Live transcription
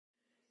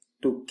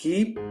To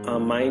keep our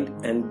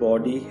mind and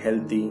body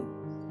healthy,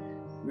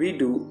 we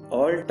do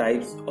all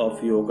types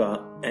of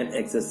yoga and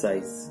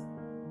exercise.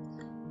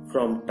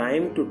 From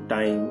time to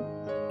time,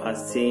 our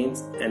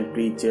saints and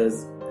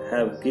preachers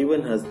have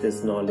given us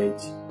this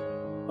knowledge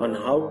on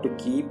how to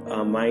keep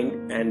our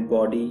mind and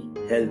body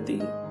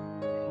healthy.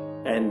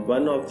 And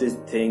one of these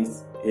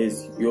things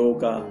is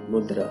Yoga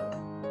Mudra.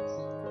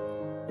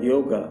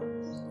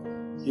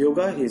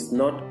 Yoga is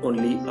not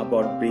only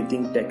about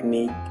breathing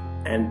technique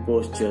and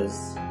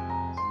postures.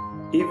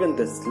 Even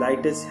the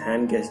slightest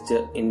hand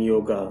gesture in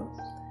yoga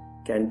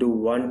can do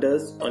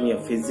wonders on your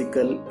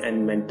physical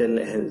and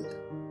mental health.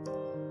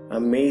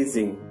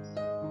 Amazing,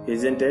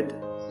 isn't it?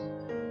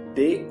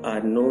 They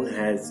are known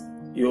as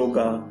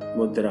Yoga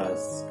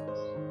Mudras.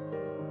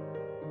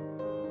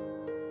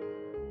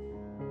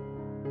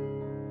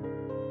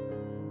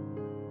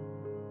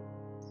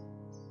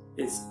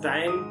 It's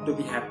time to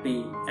be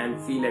happy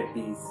and feel at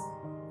peace.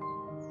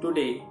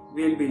 Today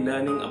we will be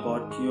learning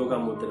about Yoga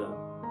Mudra.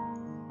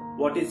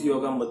 What is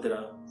Yoga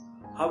Mudra?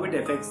 How it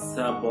affects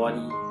our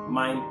body,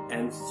 mind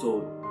and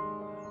soul.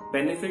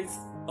 Benefits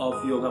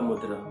of Yoga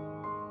Mudra.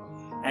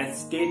 And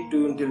stay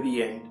tuned till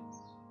the end,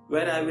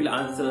 where I will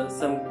answer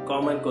some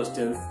common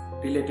questions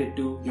related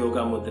to Yoga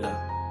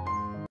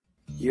Mudra.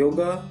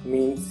 Yoga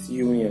means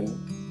union.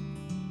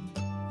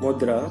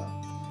 Mudra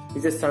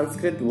is a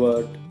Sanskrit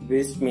word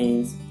which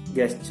means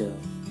gesture.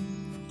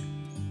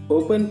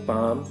 Open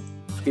palm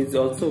is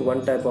also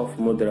one type of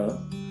mudra,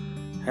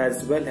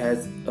 as well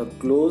as a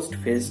closed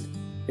fist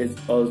is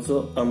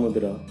also a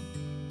mudra.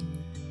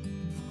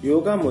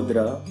 Yoga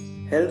Mudra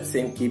helps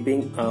in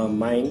keeping our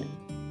mind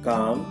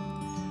calm,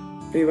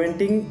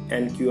 preventing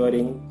and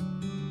curing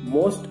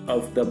most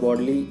of the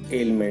bodily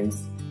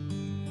ailments.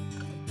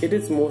 It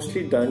is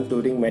mostly done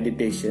during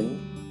meditation,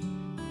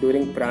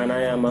 during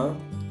pranayama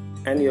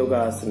and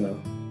yoga asana.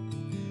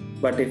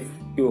 But if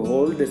you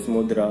hold this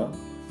mudra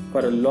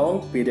for a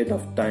long period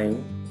of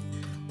time,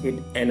 it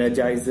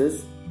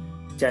energizes,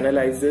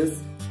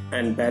 channelizes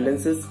and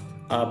balances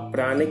our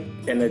pranic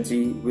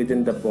energy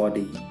within the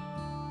body.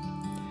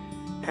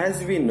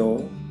 As we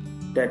know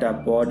that our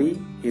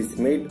body is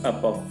made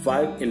up of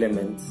 5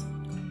 elements: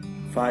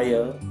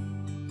 fire,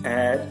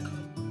 air,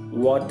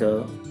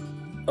 water,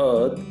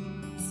 earth,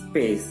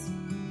 space.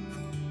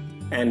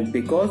 And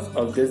because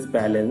of this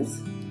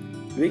balance,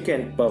 we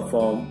can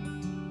perform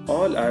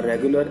all our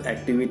regular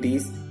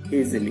activities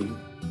easily,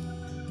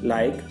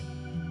 like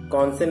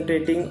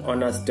concentrating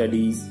on our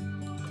studies,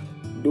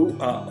 do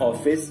our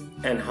office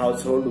and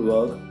household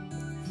work,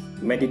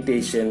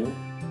 meditation,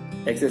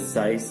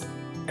 exercise,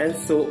 and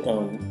so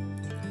on.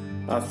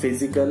 Our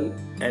physical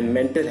and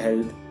mental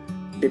health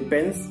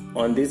depends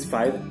on these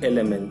 5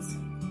 elements.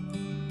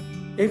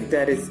 If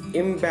there is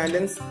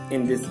imbalance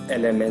in these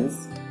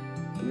elements,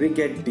 we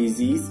get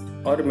disease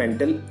or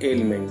mental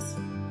ailments.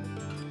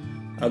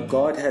 A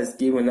God has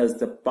given us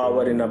the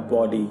power in our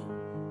body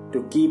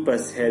to keep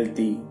us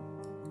healthy,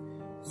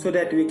 so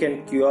that we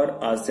can cure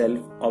ourselves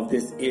of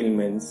these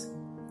ailments.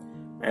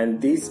 And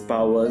these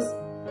powers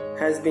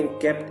has been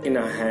kept in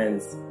our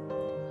hands,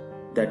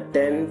 the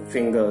 10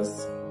 fingers.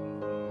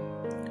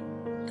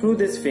 Through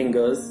these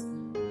fingers,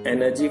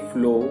 energy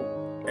flow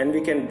and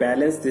we can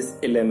balance these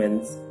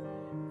elements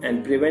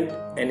and prevent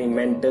any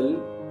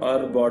mental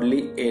or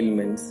bodily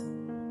ailments.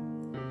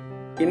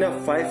 In our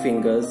 5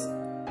 fingers,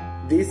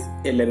 these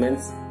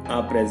elements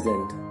are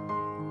present.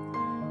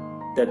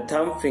 The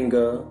thumb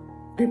finger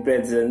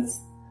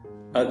represents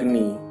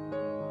Agni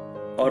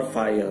or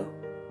fire.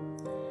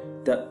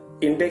 The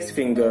index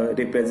finger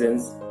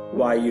represents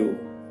Vayu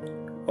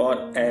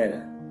or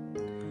air.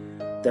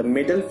 The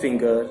middle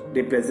finger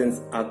represents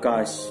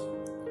Akash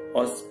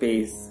or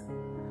space.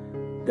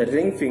 The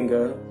ring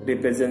finger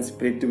represents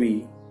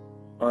Prithvi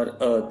or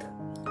earth.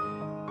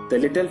 The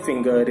little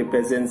finger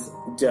represents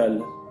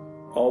Jal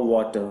or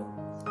water.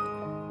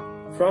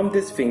 From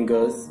these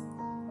fingers,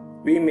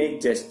 we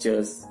make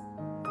gestures,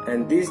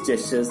 and these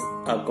gestures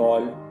are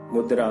called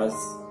mudras.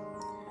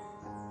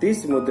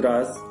 These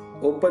mudras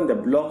open the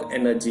block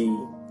energy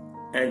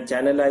and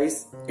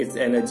channelize its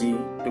energy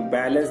to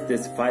balance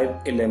these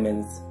 5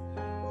 elements,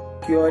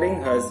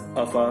 curing us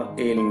of our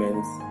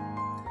ailments.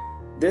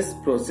 This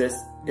process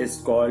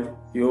is called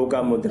Yoga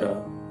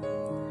Mudra.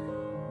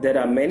 There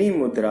are many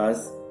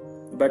mudras,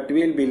 but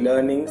we will be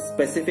learning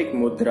specific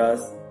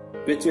mudras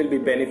which will be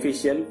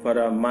beneficial for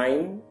our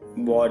mind,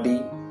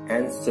 body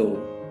and soul.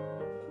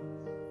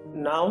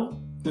 Now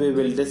we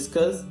will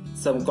discuss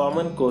some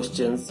common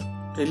questions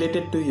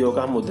related to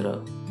Yoga Mudra.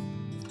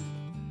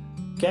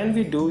 Can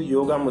we do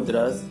Yoga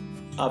Mudras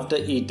after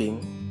eating?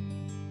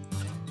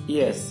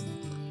 Yes,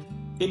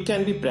 it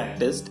can be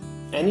practiced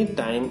any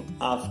time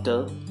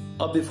after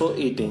or before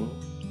eating.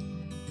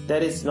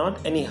 There is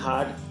not any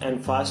hard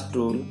and fast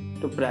rule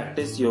to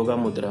practice Yoga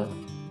Mudra.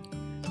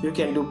 You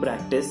can do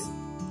practice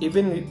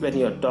even when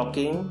you are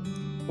talking,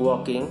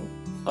 walking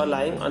or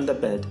lying on the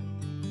bed.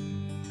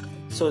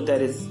 So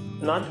there is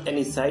not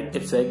any side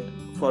effect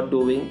for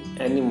doing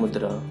any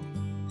mudra.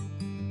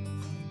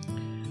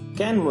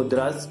 Can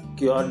mudras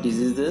cure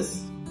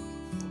diseases?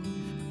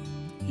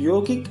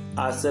 Yogic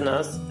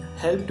asanas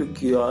help to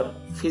cure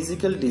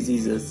physical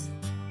diseases,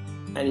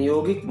 and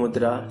yogic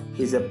mudra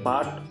is a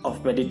part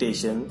of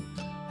meditation,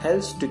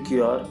 helps to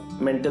cure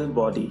mental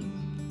body.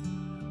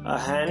 Our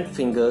hand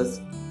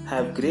fingers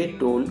have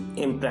great role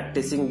in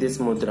practicing these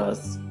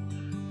mudras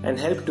and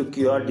help to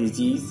cure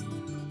disease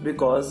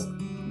because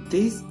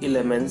these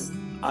elements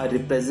are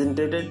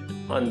represented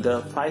on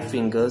the 5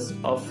 fingers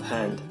of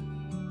hand.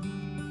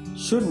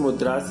 Should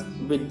mudras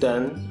be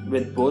done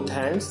with both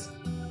hands?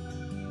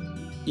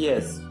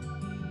 Yes,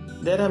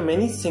 there are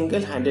many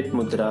single-handed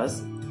mudras,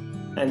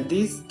 and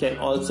these can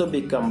also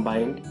be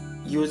combined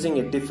using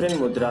a different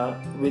mudra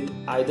with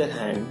either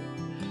hand,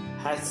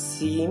 as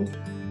seen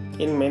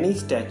in many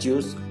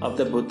statues of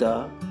the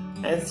Buddha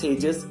and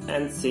sages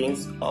and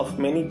saints of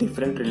many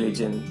different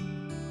religions.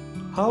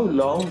 How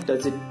long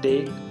does it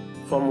take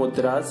for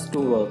mudras to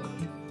work?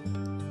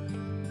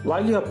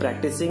 While you are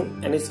practicing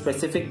any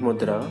specific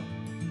mudra,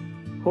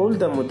 hold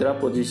the mudra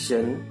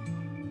position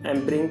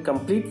and bring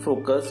complete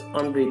focus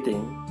on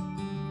breathing.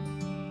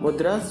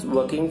 Mudra's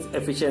working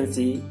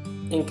efficiency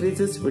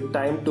increases with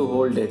time to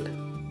hold it.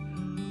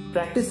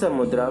 Practice a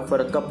mudra for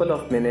a couple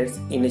of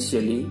minutes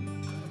initially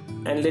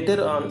and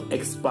later on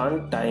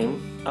expand time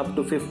up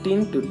to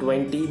 15 to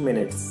 20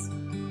 minutes.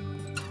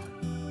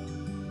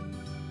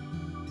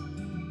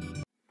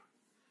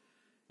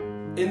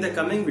 In the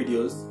coming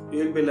videos,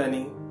 we will be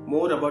learning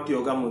more about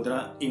Yoga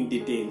Mudra in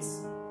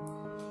details.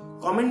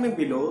 Comment me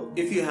below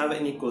if you have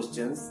any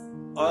questions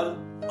or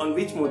on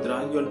which mudra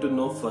you want to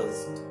know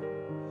first.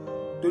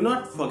 Do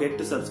not forget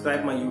to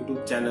subscribe my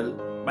YouTube channel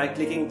by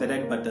clicking the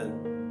red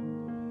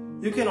button.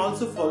 You can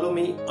also follow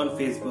me on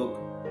Facebook.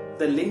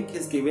 The link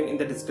is given in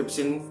the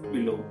description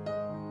below.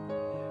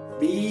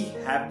 Be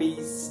happy,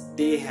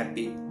 stay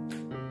happy.